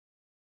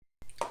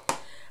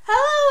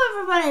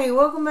everybody,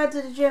 welcome back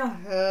to the channel.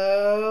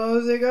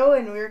 How's it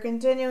going? We're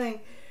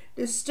continuing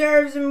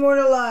Disturbed's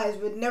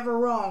Immortalized with Never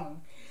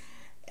Wrong.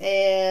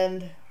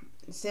 And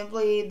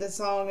simply the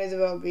song is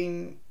about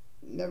being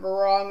never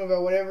wrong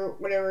about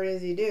whatever it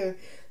is you do.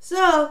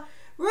 So,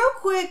 real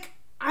quick,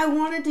 I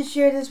wanted to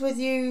share this with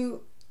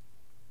you,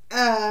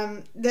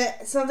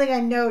 that something I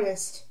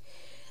noticed.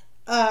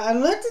 I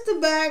looked at the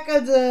back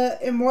of the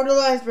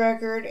Immortalized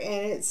record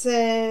and it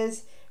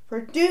says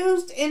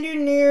produced,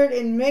 engineered,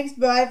 and mixed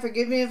by,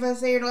 forgive me if I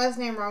say your last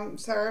name wrong,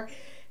 sir,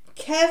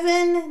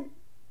 Kevin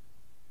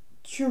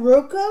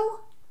Chirruco?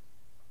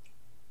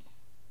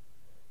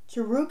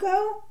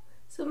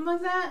 Something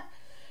like that?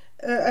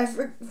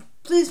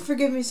 Please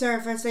forgive me, sir,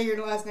 if I say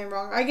your last name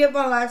wrong. I get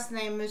my last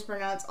name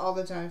mispronounced all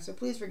the time, so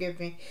please forgive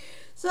me.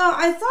 So,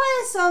 I thought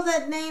I saw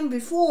that name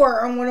before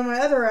on one of my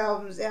other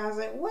albums, and I was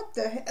like, what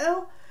the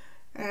hell?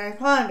 And I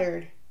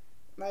pondered.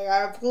 Like,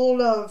 I pulled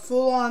a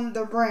full on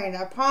the brain.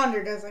 I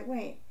pondered. I was like,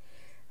 wait,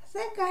 I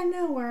think I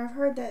know where I've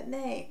heard that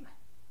name.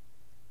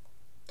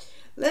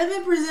 Let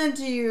me present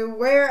to you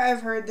where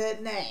I've heard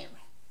that name.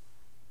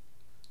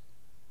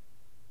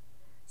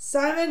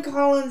 Simon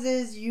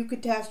Collins'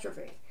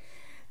 Eucatastrophe.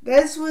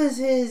 This was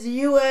his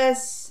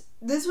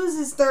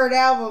his third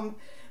album,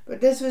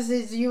 but this was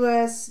his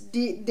U.S.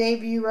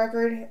 debut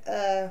record.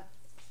 Damn,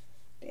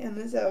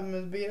 this album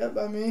is beat up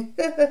by me.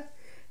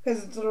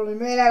 Because it's literally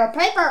made out of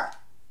paper.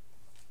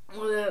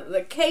 Well,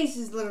 the case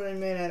is literally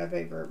made out of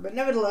paper. But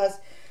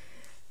nevertheless,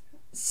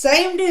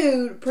 same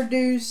dude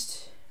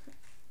produced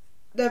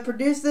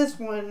this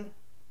one.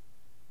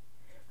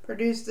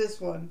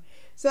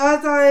 So I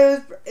thought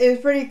it was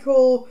pretty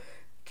cool.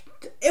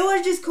 It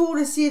was just cool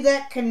to see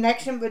that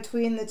connection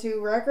between the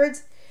two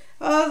records.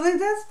 I was like,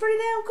 that's pretty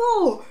damn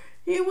cool.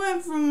 He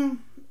went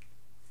from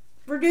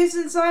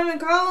producing Simon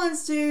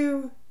Collins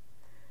to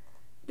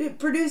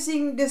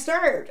producing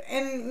Disturbed.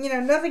 And,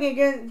 nothing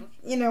against,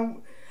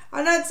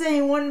 I'm not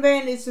saying one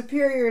band is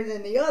superior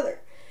than the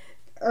other,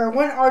 or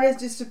one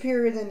artist is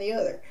superior than the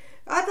other.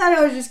 I thought it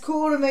was just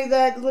cool to make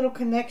that little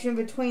connection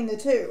between the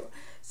two.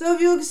 So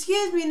if you'll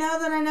excuse me, now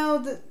that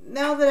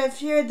I've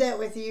shared that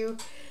with you,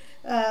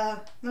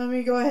 let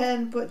me go ahead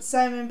and put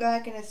Simon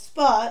back in his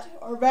spot,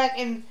 or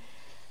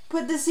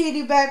put the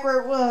CD back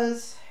where it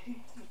was.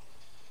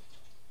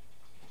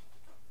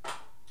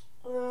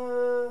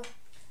 I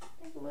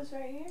think it was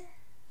right here.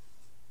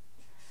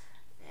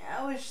 Yeah,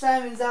 I wish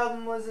Simon's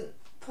album wasn't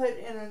put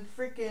in a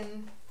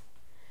freaking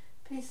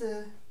piece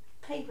of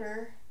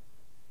paper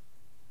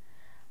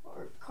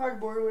or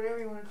cardboard, whatever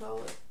you want to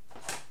call it.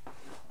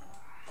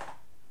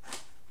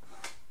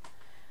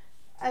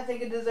 I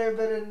think it deserved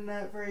better than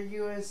that for a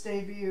U.S.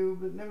 debut,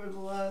 but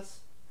nevertheless,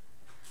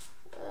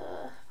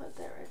 put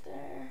that right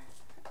there.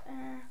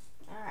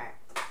 Alright.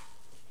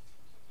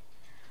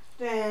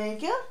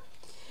 Thank you.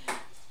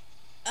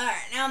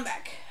 Alright, now I'm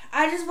back.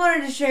 I just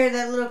wanted to share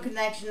that little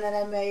connection that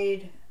I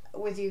made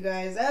with you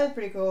guys. That was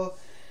pretty cool.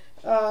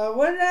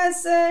 What did I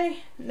say?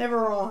 Never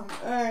wrong.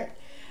 Alright.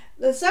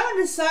 The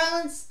Sound of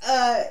Silence,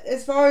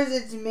 as far as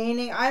its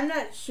meaning, I'm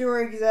not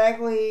sure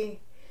exactly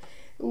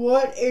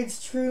what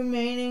its true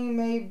meaning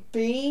may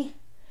be.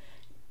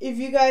 If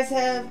you guys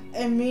have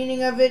a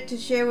meaning of it to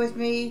share with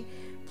me,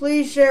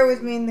 please share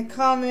with me in the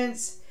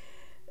comments.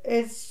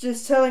 It's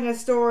just telling a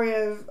story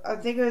of, I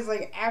think it was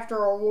like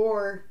after a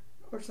war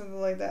or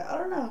something like that. I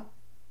don't know.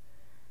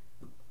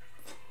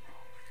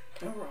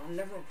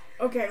 Never.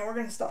 Okay, we're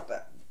gonna stop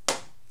that.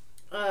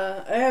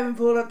 I haven't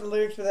pulled up the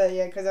lyrics for that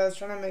yet because I was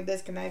trying to make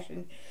this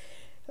connection,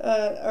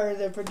 or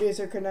the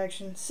producer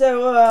connection.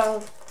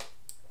 So,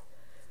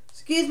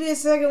 excuse me a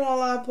second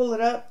while I pull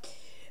it up.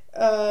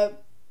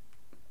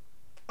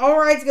 All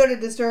rights go to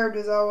Disturbed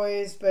as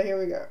always, but here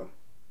we go.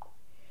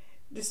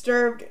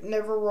 Disturbed,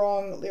 Never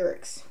Wrong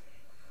lyrics.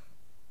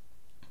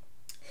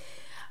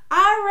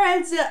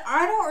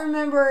 I don't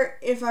remember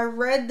if I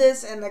read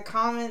this in the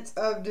comments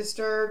of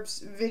Disturbed's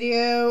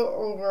video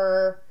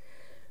or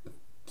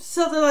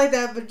something like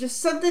that, but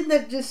just something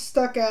that just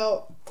stuck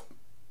out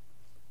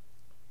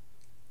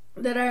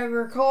that I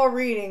recall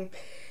reading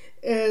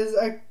is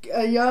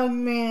a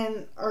young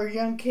man or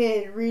young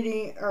kid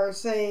reading or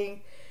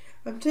saying,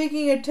 I'm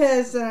taking a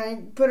test, and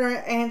I put an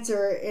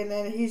answer, and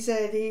then he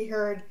said he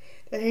heard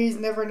that he's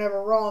never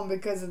wrong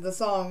because of the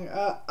song.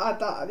 I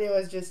thought it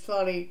was just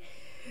funny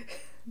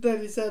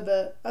that he said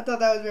that. I thought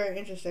that was very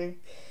interesting.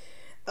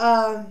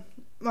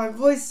 My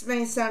voice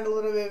may sound a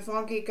little bit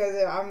funky because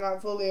I'm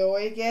not fully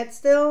awake yet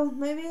still,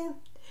 maybe.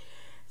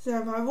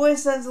 So my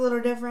voice sounds a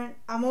little different.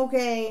 I'm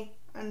okay.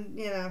 And,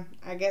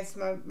 I guess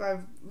my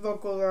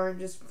vocals aren't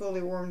just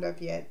fully warmed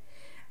up yet.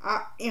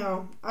 I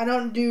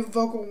don't do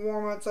vocal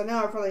warm-ups. I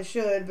know I probably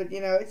should, but,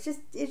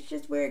 it's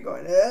just weird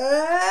going,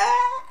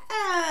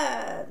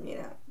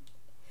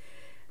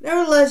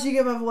 Nevertheless, you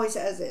get my voice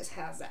as is.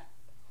 How's that?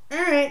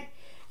 Alright.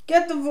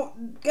 Got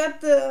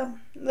the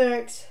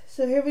lyrics.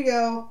 So here we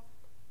go.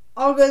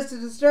 All goes to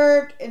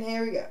Disturbed, and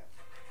here we go.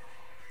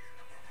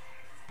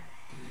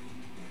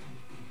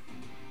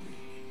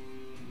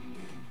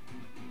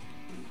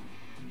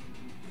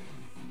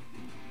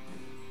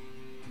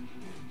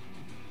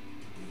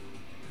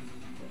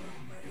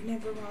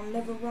 never wrong,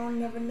 never wrong,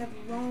 never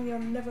wrong, you're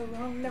never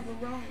wrong, never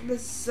wrong.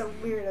 This is so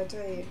weird, I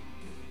tell you.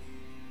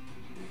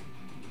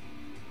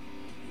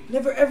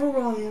 Never ever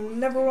wrong, you're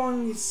never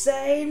wrong, you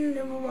say,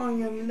 never wrong,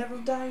 you'll never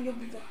die, you'll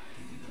be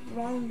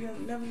wrong,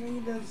 you'll never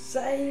need to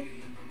say.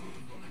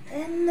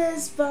 In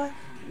this spot,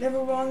 never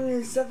wrong,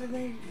 there's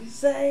something to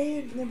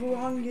say, never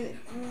wrong, you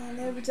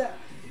never die,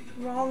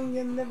 wrong,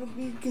 you'll never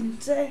be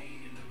content,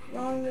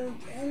 wrong,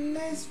 in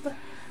this spot,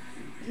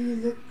 you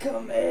look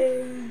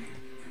coming,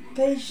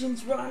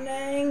 patience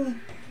running,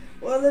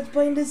 well, it's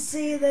plain to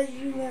see that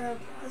you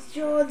have lost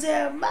your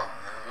damn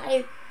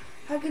mind.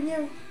 How can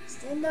you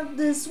stand up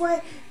this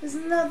way? There's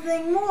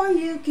nothing more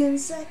you can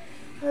say.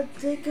 I'll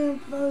take a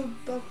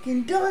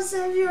fucking dose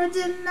of your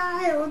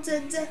denial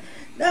today.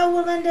 Not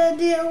willing to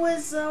deal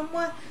with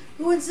someone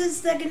who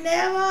insists they can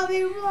never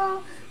be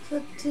wrong.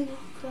 So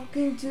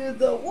talking to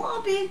the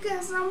wall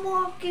because I'm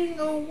walking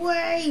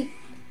away.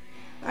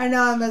 I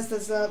know I messed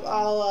this up.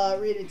 I'll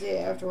read it to you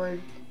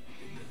afterward.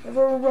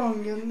 Never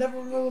wrong, you'll never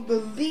will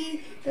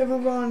believe. Never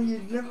wrong,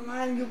 you never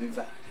mind, you'll be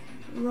fine.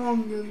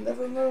 Wrong, you'll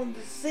never will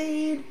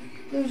deceive.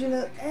 Illusion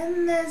of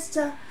endless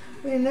time.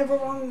 You're never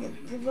wrong,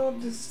 you'll never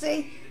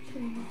deceive.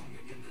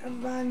 Never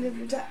mind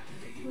every time.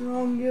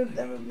 Wrong, you'll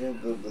never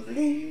will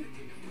believe.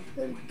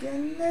 But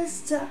again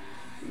this time,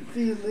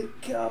 you feel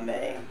it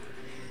coming.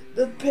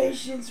 The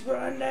patience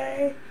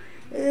running.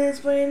 It's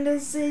plain to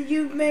see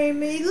you made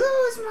me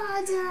lose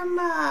my damn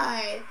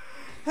mind.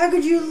 How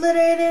could you let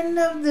it end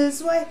up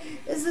this way?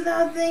 Is there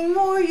nothing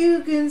more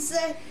you can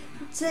say?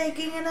 I'm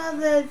taking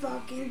another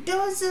fucking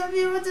dose of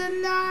your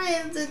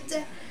denial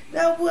today.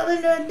 Not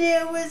willing to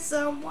deal with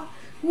someone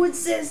who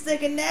insists they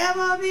can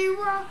never be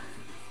wrong.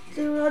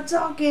 I'm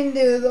talking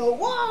to the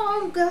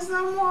wall because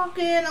I'm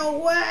walking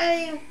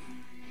away.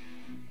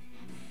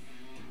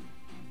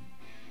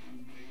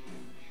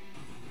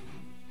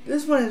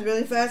 This one is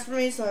really fast for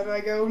me, so if I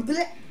go do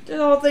the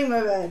whole thing,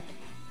 my bad.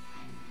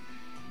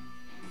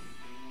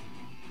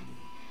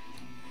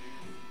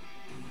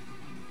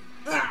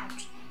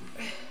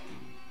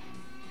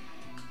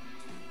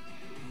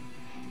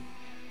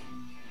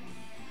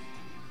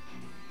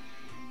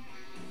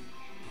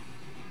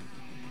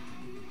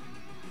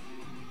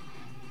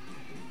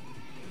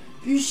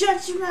 If you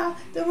shut your mouth,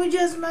 then we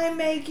just might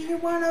make it. You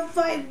wanna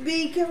fight,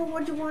 be careful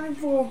what you're wanting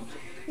for.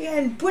 Yeah,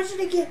 and push it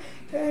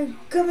again.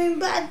 Coming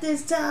back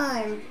this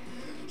time.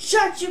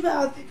 Shut your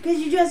mouth, cause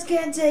you just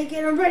can't take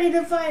it. I'm ready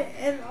to fight,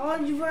 and all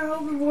you were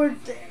hoping for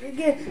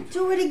again.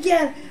 Do it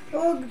again.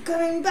 Oh,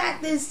 coming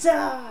back this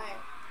time.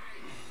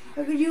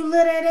 How could you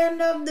let it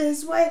end up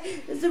this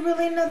way? Is there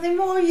really nothing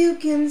more you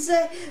can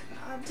say?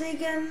 I'll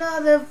take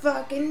another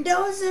fucking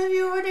dose of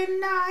your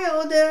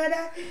denial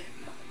today.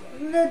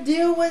 To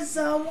deal with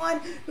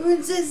someone who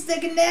insists they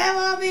can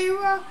never be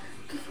wrong.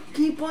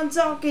 Keep on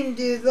talking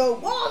to the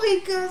wall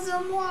because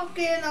I'm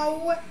walking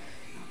away.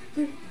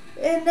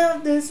 End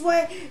up this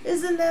way.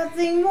 Is there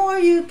nothing more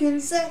you can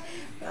say?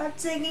 I'm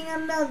taking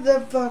another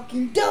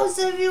fucking dose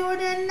of your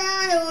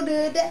denial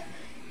today.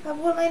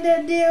 I'm willing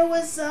to deal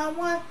with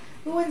someone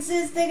who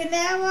insists they can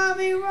never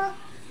be wrong.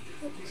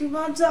 Keep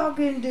on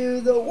talking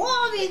to the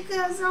wall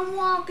because I'm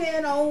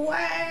walking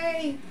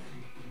away.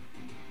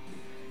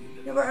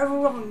 Never ever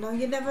wrong. No,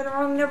 you're never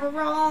wrong, never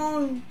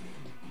wrong.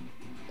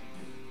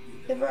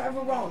 Never ever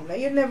wrong. No,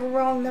 you're never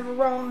wrong, never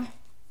wrong.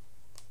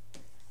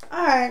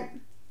 Alright.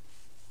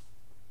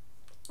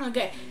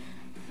 Okay.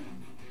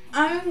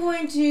 I'm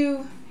going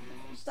to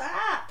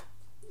stop.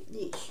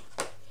 Yeesh.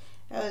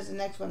 That was the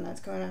next one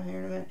that's coming out here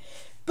in a minute.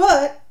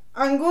 But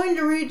I'm going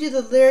to read you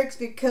the lyrics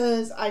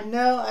because I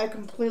know I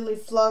completely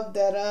flubbed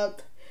that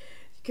up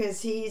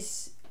because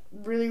he's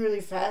really, really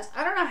fast.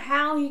 I don't know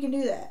how he can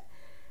do that.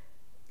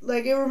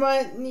 Like, it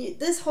reminds me,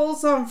 this whole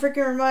song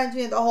freaking reminds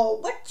me of the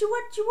whole what you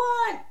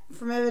want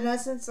from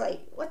Evanescence.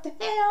 Like, what the hell?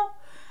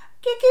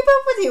 I can't keep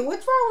up with you.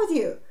 What's wrong with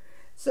you?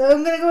 So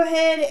I'm going to go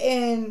ahead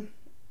and,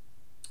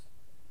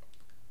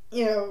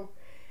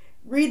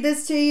 read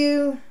this to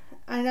you.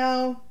 I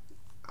know.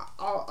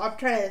 I'll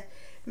try to,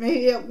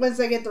 maybe once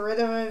I get the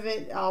rhythm of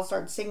it, I'll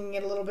start singing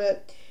it a little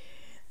bit.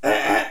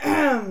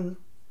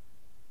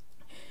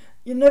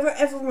 You're never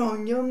ever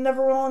wrong. You're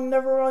never wrong,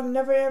 never wrong,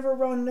 never ever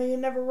wrong. No, you're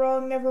never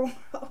wrong, never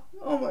wrong.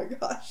 Oh my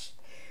gosh.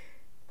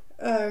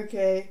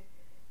 Okay.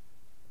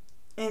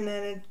 And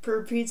then it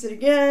repeats it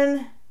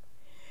again.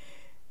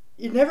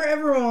 You're never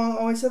ever wrong.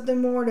 Always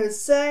something more to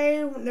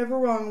say. Never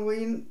wrong.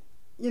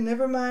 You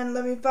never mind.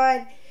 Let me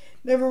fight.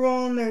 Never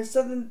wrong. There's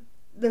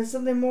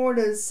something more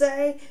to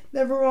say.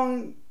 Never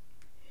wrong.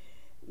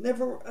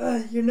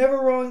 You're never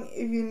wrong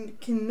if you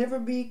can never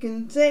be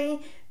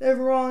contained.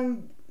 Never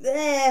wrong.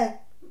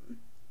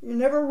 You're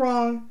never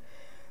wrong.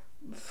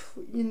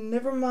 You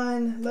never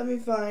mind. Let me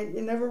find.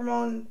 You're never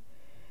wrong.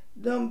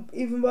 Don't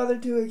even bother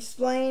to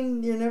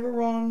explain. You're never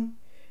wrong.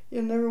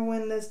 You'll never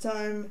win this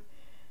time.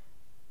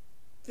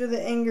 Feel the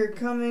anger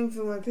coming.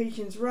 Feel my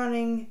patience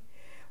running.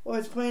 Well,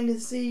 it's plain to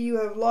see you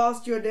have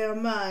lost your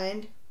damn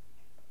mind.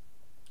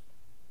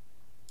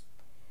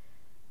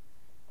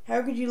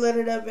 How could you let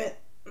it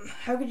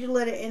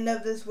end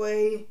up this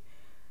way?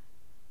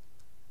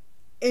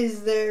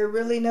 Is there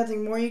really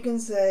nothing more you can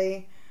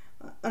say?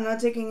 I'm not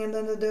taking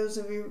another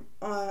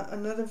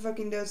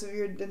fucking dose of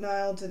your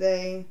denial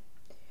today.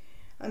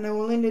 I'm not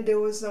willing to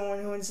deal with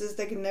someone who insists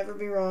they can never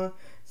be wrong.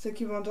 So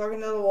keep on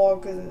talking to the wall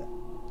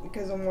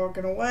because I'm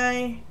walking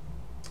away.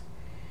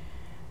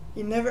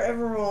 You're never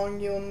ever wrong.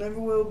 You'll never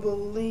will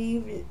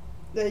believe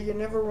that you're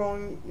never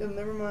wrong. You'll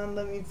never mind.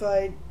 Let me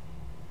fight.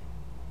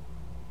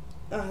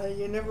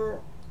 You're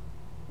never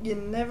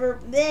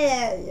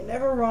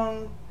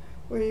wrong.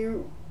 Were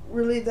you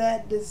really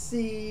that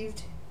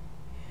deceived?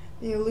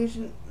 The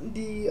illusion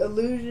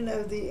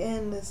of the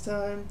end this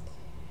time.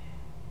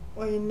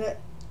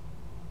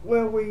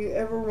 Well, were you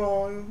ever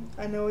wrong?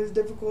 I know it's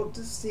difficult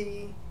to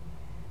see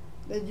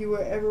that you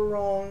were ever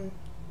wrong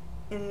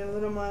in your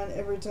little mind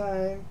every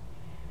time.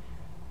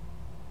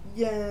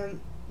 Yeah,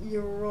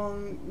 you're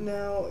wrong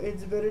now.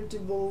 It's better to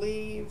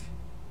believe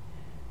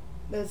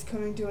that's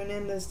coming to an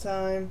end this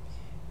time.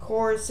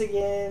 Chorus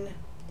again.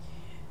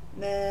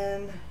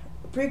 Then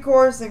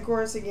pre-chorus, then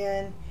chorus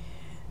again.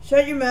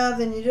 Shut your mouth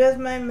and you just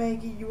might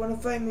make it. You want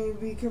to fight me,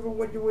 be careful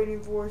what you're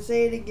waiting for.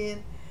 Say it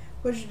again.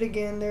 Push it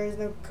again. There is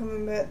no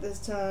coming back this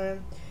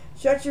time.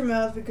 Shut your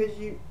mouth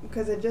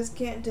because I just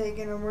can't take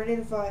it. I'm ready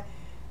to fight.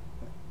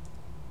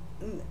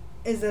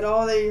 Is that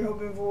all that you're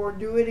hoping for?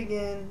 Do it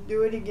again.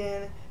 Do it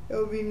again. There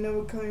will be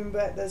no coming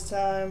back this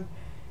time.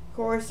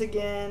 Chorus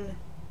again.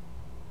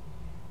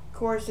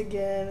 Chorus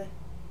again.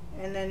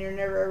 And then you're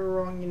never ever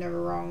wrong. You're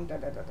never wrong. Da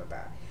da da da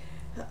da.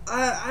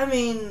 I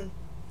mean,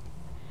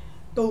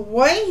 the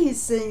way he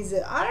sings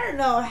it, I don't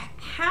know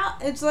how.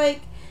 It's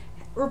like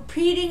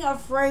repeating a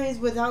phrase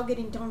without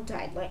getting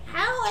tongue-tied. Like,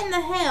 how in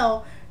the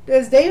hell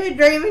does David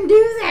Draymond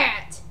do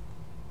that?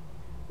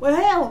 Well,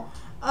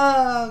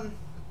 hell,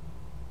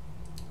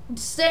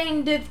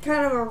 Stain did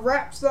kind of a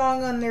rap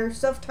song on their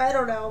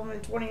self-titled album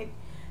in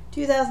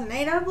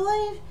 2008, I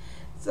believe.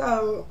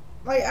 So,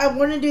 like, I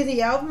want to do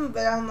the album,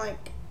 but I'm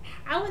like,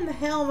 how in the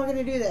hell am I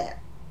going to do that?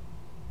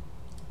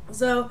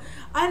 So,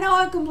 I know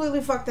I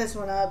completely fucked this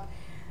one up.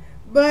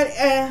 But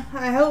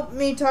I hope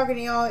me talking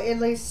to y'all at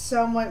least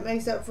somewhat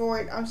makes up for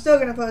it. I'm still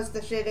going to post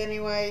the shit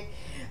anyway.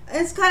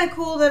 It's kind of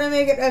cool that I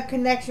make a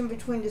connection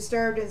between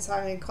Disturbed and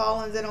Simon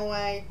Collins in a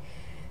way.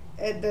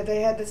 That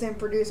they had the same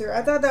producer.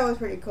 I thought that was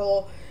pretty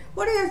cool.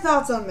 What are your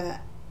thoughts on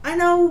that? I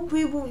know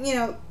people,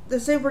 the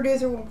same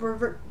producer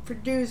will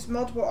produce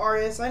multiple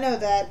artists. I know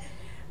that.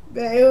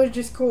 But it was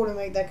just cool to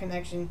make that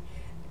connection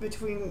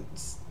between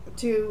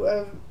two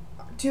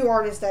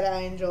artists that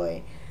I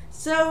enjoy.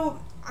 So,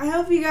 I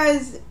hope you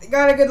guys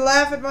got a good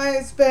laugh at my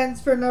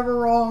expense for Never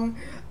Wrong.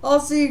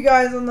 I'll see you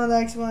guys on the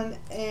next one,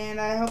 and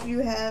I hope you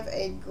have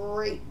a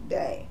great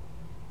day.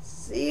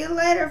 See you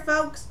later,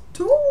 folks.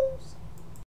 Tools!